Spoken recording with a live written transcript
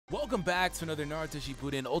Welcome back to another Naruto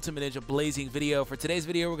Shippuden Ultimate Ninja Blazing video. For today's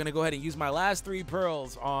video, we're going to go ahead and use my last 3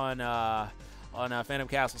 pearls on Phantom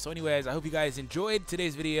Castle. So anyways, I hope you guys enjoyed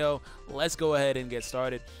today's video. Let's go ahead and get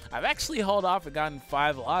started. I've actually held off and gotten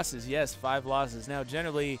 5 losses. Yes, 5 losses. Now,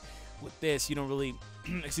 generally, with this, you don't really,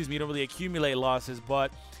 you don't really accumulate losses,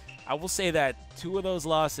 but I will say that 2 of those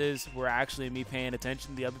losses were actually me paying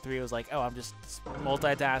attention. The other 3 was like, oh, I'm just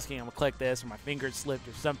multitasking. I'm going to click this, or my fingers slipped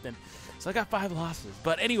or something. So I got 5 losses.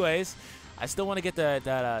 But anyways, I still want to get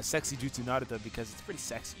that sexy Jutsu Naruto because it's pretty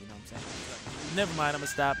sexy, you know what I'm saying? So, never mind, I'm going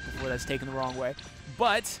to stop before that's taken the wrong way.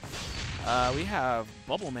 But we have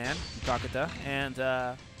Bubble Man, Takata, and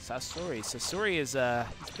Sasori. Sasori is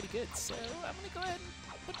he's pretty good. So I'm going to go ahead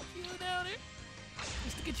and put you down here.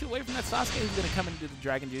 Just to get you away from that Sasuke who's going to come into the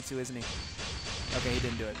Dragon Jutsu, isn't he? Okay, he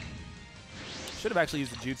didn't do it. Should have actually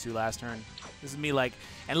used the Jutsu last turn. This is me, like,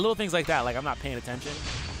 and little things like that, like I'm not paying attention.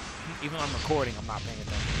 Even though I'm recording, I'm not paying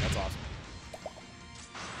attention. That's awesome.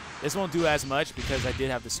 This won't do as much because I did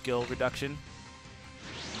have the skill reduction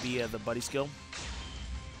via the buddy skill.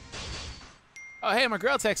 Oh, hey, my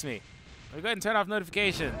girl texts me. Let me go ahead and turn off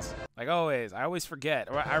notifications. Like always. I always forget.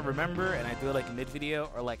 Or I remember and I do it like mid-video,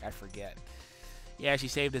 or like I forget. Yeah, she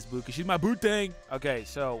saved this boot because she's my boot thing. Okay,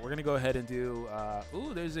 so we're going to go ahead and do...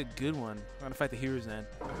 ooh, there's a good one. I'm going to fight the heroes then.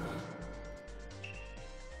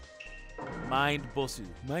 Mind Bosu.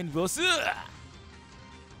 Mind Bosu!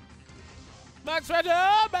 Max Treasure!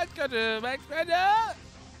 Max Treasure! Max Treasure!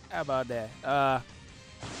 How about that?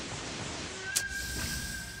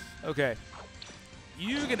 Okay.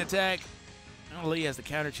 You can attack. I don't know, Lee has the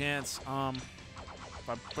counter chance. If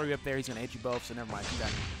I throw you up there, he's going to hit you both, so never mind. Come down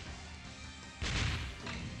here.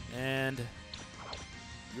 And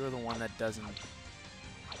you're the one that doesn't.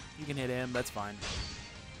 You can hit him. That's fine.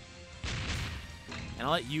 And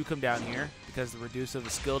I'll let you come down here because the reduce of the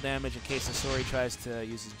skill damage in case Sasori tries to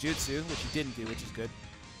use his jutsu, which he didn't do, which is good.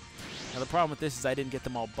 Now the problem with this is I didn't get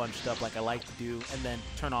them all bunched up like I like to do and then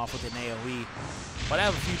turn off with an AoE. But I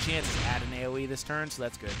have a few chances to add an AoE this turn, so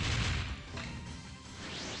that's good.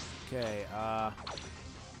 Okay,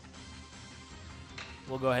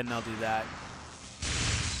 we'll go ahead and I'll do that.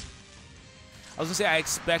 I was going to say I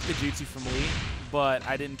expect the jutsu from Lee, but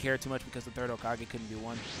I didn't care too much because the third Hokage couldn't do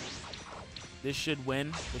one. This should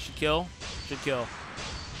win. This should kill. Should kill.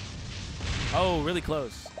 Oh, really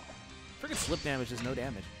close. Freaking slip damage does no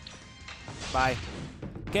damage. Bye.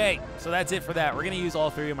 Okay, so that's it for that. We're going to use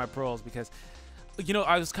all 3 of my pearls because, you know,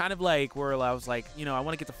 I was kind of like, where I was like, you know, I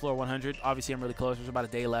want to get to floor 100. Obviously, I'm really close. There's about a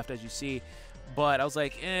day left, as you see. But I was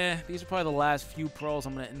like, these are probably the last few pearls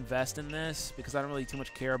I'm going to invest in this because I don't really too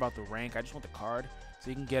much care about the rank. I just want the card.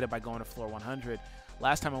 So you can get it by going to floor 100.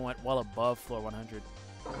 Last time I went well above floor 100.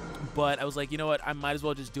 But I was like, you know what? I might as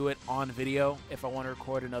well just do it on video if I want to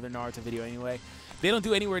record another Naruto video anyway. They don't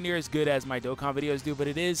do anywhere near as good as my Dokkan videos do, but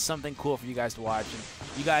it is something cool for you guys to watch. And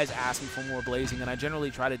you guys ask me for more blazing, and I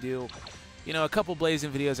generally try to do, you know, a couple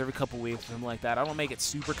blazing videos every couple weeks, something like that. I don't make it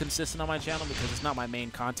super consistent on my channel because it's not my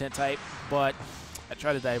main content type, but I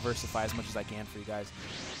try to diversify as much as I can for you guys.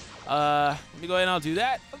 Let me go ahead and I'll do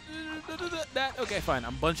that. Okay, fine.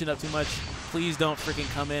 I'm bunching up too much. Please don't freaking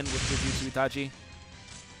come in with the Jutsu Itachi.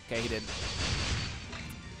 Okay, he didn't.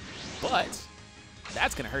 But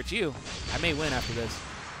that's going to hurt you. I may win after this.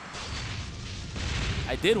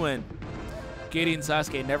 I did win. Kirin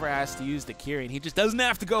Sasuke never has to use the Kirin. He just doesn't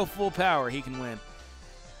have to go full power. He can win.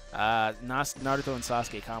 Naruto and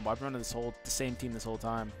Sasuke combo. I've run the same team this whole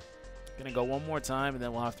time. Going to go one more time, and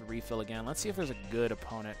then we'll have to refill again. Let's see if there's a good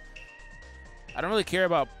opponent. I don't really care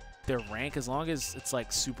about their rank as long as it's,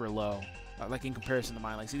 like, super low. Like in comparison to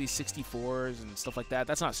mine, like see these 64s and stuff like that.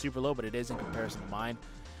 That's not super low, but it is in comparison to mine.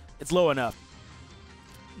 It's low enough,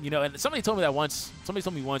 you know. And somebody told me that once. Somebody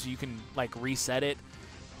told me once you can like reset it,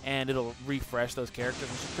 and it'll refresh those characters,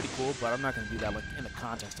 which is pretty cool. But I'm not going to do that like in the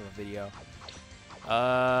context of a video.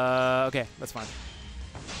 Okay, that's fine.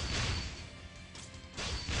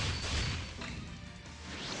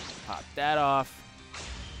 Pop that off.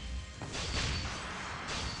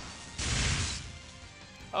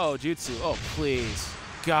 Oh, Jutsu. Oh, please.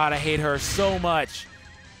 God, I hate her so much.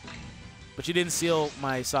 But she didn't seal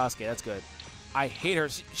my Sasuke. That's good. I hate her.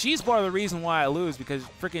 She's part of the reason why I lose because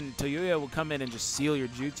freaking Toyoya will come in and just seal your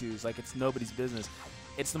Jutsus like it's nobody's business.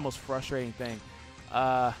 It's the most frustrating thing.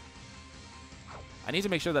 I need to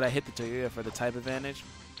make sure that I hit the Toyoya for the type advantage.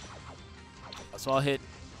 So I'll hit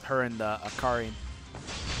her and the Akari.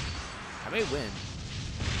 I may win.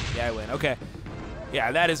 Yeah, I win. Okay. Yeah,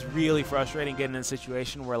 that is really frustrating getting in a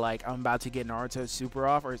situation where, like, I'm about to get Naruto's super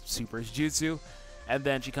off, or super jutsu, and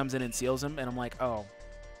then she comes in and seals him, and I'm like, oh,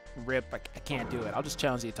 rip. I can't do it. I'll just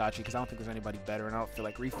challenge the Itachi because I don't think there's anybody better, and I don't feel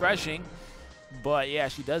like refreshing. But yeah,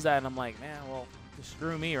 she does that, and I'm like, man, well, just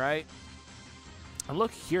screw me, right? I'm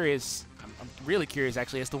looking curious. I'm really curious,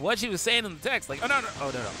 actually, as to what she was saying in the text. Like, oh, no.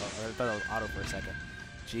 Oh, no. Oh, I thought it was auto for a second.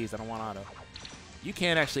 Jeez, I don't want auto. You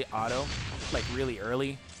can actually auto, like, really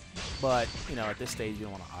early. But, you know, at this stage, you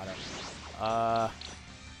don't want to auto.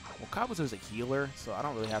 Well, Kabuto's a healer, so I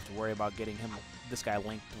don't really have to worry about getting this guy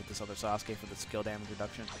linked with this other Sasuke for the skill damage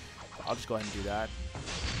reduction. So I'll just go ahead and do that.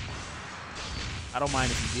 I don't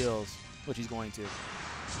mind if he heals, which he's going to.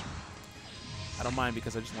 I don't mind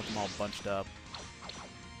because I just want them all bunched up.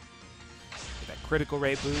 Get that critical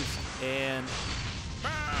rate boost, and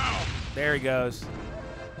there he goes.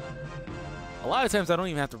 A lot of times I don't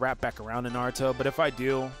even have to wrap back around in Naruto, but if I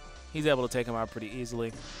do, he's able to take him out pretty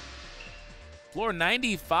easily. Floor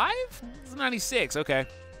 95? It's 96, okay.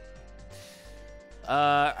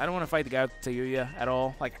 I don't want to fight the guy with Tayuya at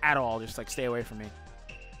all. Like, at all. Just, like, stay away from me.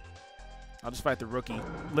 I'll just fight the rookie.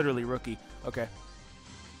 Literally rookie. Okay.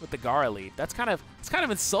 With the Gaara lead. It's kind of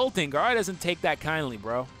insulting. Gaara doesn't take that kindly,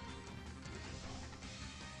 bro.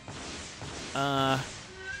 Naruto!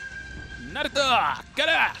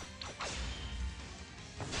 Gada!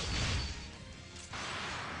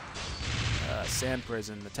 Sand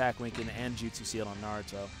Prison, Attack Weaken, and Jutsu Sealed on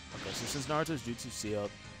Naruto. Okay, so since Naruto's Jutsu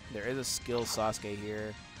Sealed, there is a skill Sasuke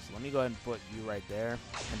here. So let me go ahead and put you right there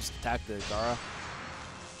and just attack the Gaara.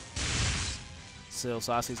 So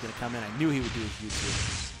Sasuke's going to come in. I knew he would do his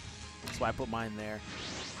Jutsu. That's why I put mine there.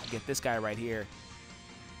 Get this guy right here.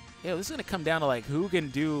 Yo, this is going to come down to, like, who can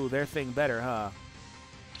do their thing better, huh?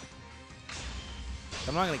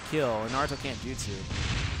 I'm not going to kill, and Naruto can't Jutsu.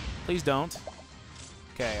 Please don't.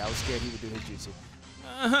 Okay, I was scared he would do his jutsu.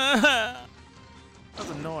 That was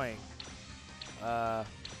annoying.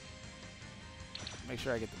 Make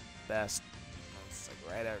sure I get the best. It's like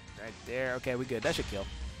right there. Okay, we good. That should kill.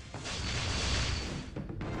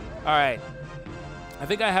 All right. I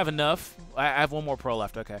think I have enough. I have one more pearl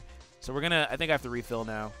left. Okay. So we're gonna. I think I have to refill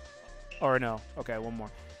now. Or no. Okay, one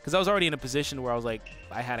more. Because I was already in a position where I was like,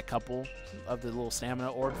 I had a couple of the little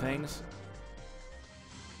stamina orb things.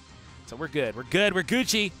 So we're good. We're good. We're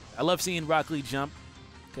Gucci. I love seeing Rock Lee jump.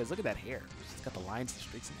 Because look at that hair. It's got the lines and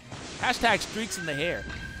streaks in the hair. Hashtag streaks in the hair.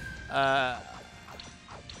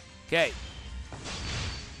 Okay.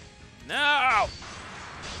 No!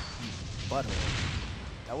 You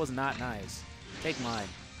butthole. That was not nice. Take mine.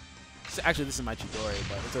 Actually, this is my Chidori,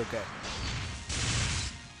 but it's okay.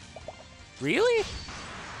 Really?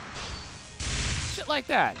 Shit like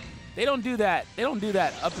that. They don't do that. They don't do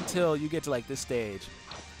that up until you get to, like, this stage.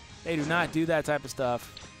 They do not do that type of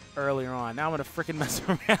stuff earlier on. Now I'm going to freaking mess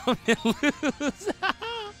around and lose.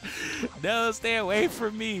 No, stay away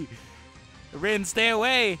from me. Rin, stay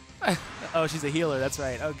away. Oh, she's a healer. That's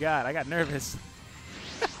right. Oh, God. I got nervous.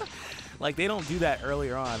 Like, they don't do that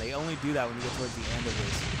earlier on. They only do that when you get towards the end of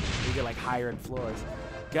this. You get, like, higher in floors.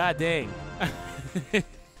 God dang.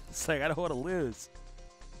 It's like, I don't want to lose.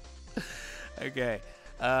 Okay.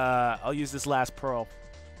 I'll use this last pearl.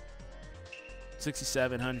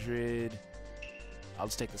 6,700. I'll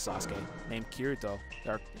just take the Sasuke. Named Kirito.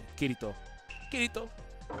 Or Kirito. Kirito.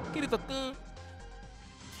 Kirito.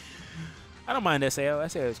 I don't mind SAO.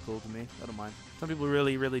 SAO is cool to me. I don't mind. Some people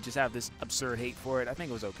really, really just have this absurd hate for it. I think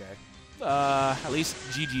it was okay. At least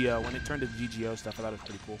GGO. When it turned to GGO stuff, I thought it was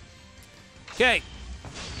pretty cool. Okay.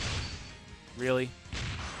 Really?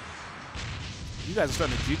 You guys are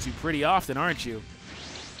starting to jutsu pretty often, aren't you?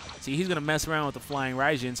 See, he's going to mess around with the Flying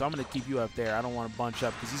Raijin, so I'm going to keep you up there. I don't want to bunch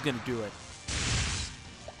up because he's going to do it.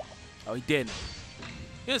 Oh, he didn't.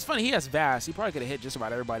 You know, it's funny. He has Vast. He probably could have hit just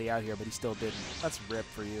about everybody out here, but he still didn't. That's rip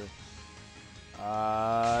for you.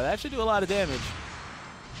 That should do a lot of damage.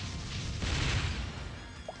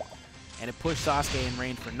 And it pushed Sasuke in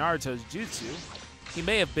range for Naruto's jutsu. He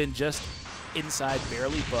may have been just inside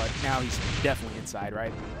barely, but now he's definitely inside,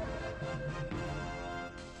 right?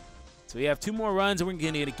 So we have 2 more runs, and we're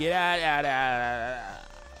going to get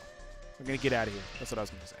We're going to get out of here. That's what I was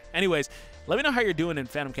going to say. Anyways, let me know how you're doing in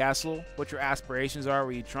Phantom Castle, what your aspirations are.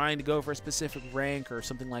 Were you trying to go for a specific rank or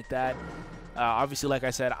something like that? Obviously, like I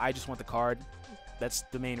said, I just want the card. That's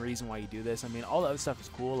the main reason why you do this. I mean, all the other stuff is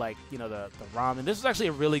cool, like, you know, the ramen. This was actually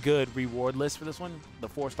a really good reward list for this one. The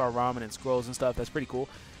 4-star ramen and scrolls and stuff. That's pretty cool.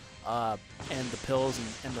 And the pills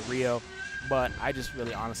and the Rio. But I just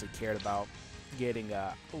really honestly cared about getting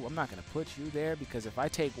oh, I'm not gonna put you there because if I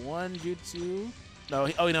take one jutsu, no,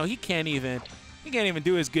 he can't even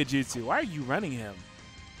do his good jutsu. Why are you running him?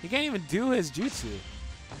 He can't even do his jutsu.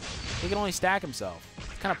 He can only stack himself.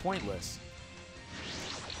 It's kind of pointless.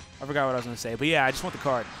 I forgot what I was gonna say, but yeah, I just want the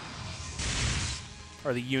card.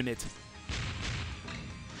 Or the unit.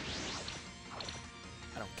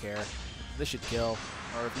 I don't care. This should kill.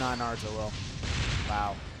 Or if not, Naruto will.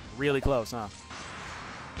 Wow. Really close, huh?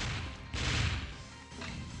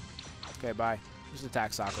 Okay, bye. Just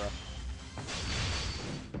attack Sakura.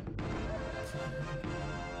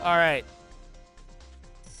 Alright.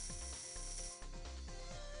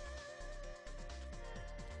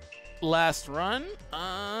 Last run.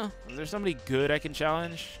 Is there somebody good I can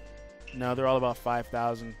challenge? No, they're all about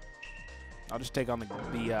 5,000. I'll just take on the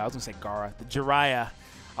I was gonna say Gaara, the Jiraiya.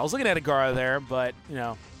 I was looking at a Gaara there, but you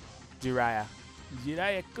know, Jiraiya.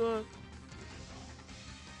 Jiraiya-kun.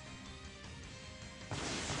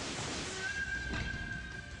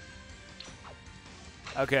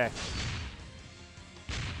 Okay.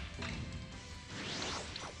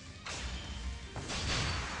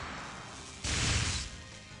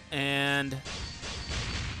 And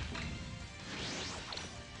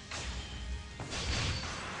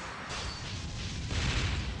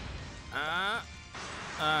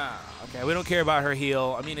okay, we don't care about her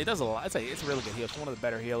heal. I mean, it does a lot. It's a really good heal. She's one of the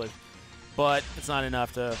better healers, but it's not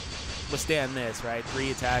enough to withstand this, right?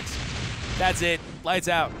 3 attacks. That's it. Lights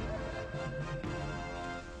out.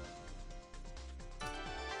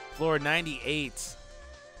 Floor 98.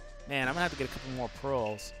 Man, I'm gonna have to get a couple more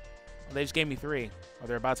pearls. Well, they just gave me 3, or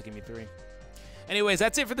they're about to give me 3. Anyways,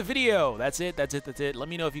 that's it for the video. That's it. Let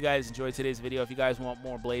me know if you guys enjoyed today's video. If you guys want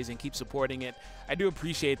more Blazing, keep supporting it. I do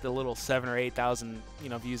appreciate the little 7,000 or 8,000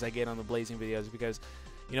 views I get on the Blazing videos because,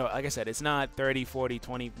 like I said, it's not 30, 40,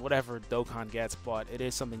 20, whatever Dokkan gets, but it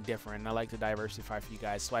is something different. And I like to diversify for you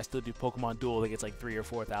guys. So I still do Pokemon Duel that gets like 3,000 or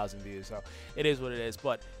 4,000 views. So it is what it is.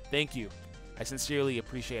 But thank you. I sincerely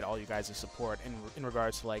appreciate all you guys' support in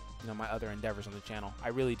regards to my other endeavors on the channel. I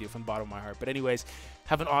really do from the bottom of my heart. But anyways,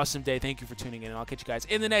 have an awesome day. Thank you for tuning in, and I'll catch you guys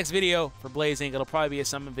in the next video for Blazing. It'll probably be a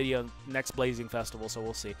summon video next Blazing Festival, so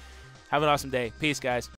we'll see. Have an awesome day. Peace, guys.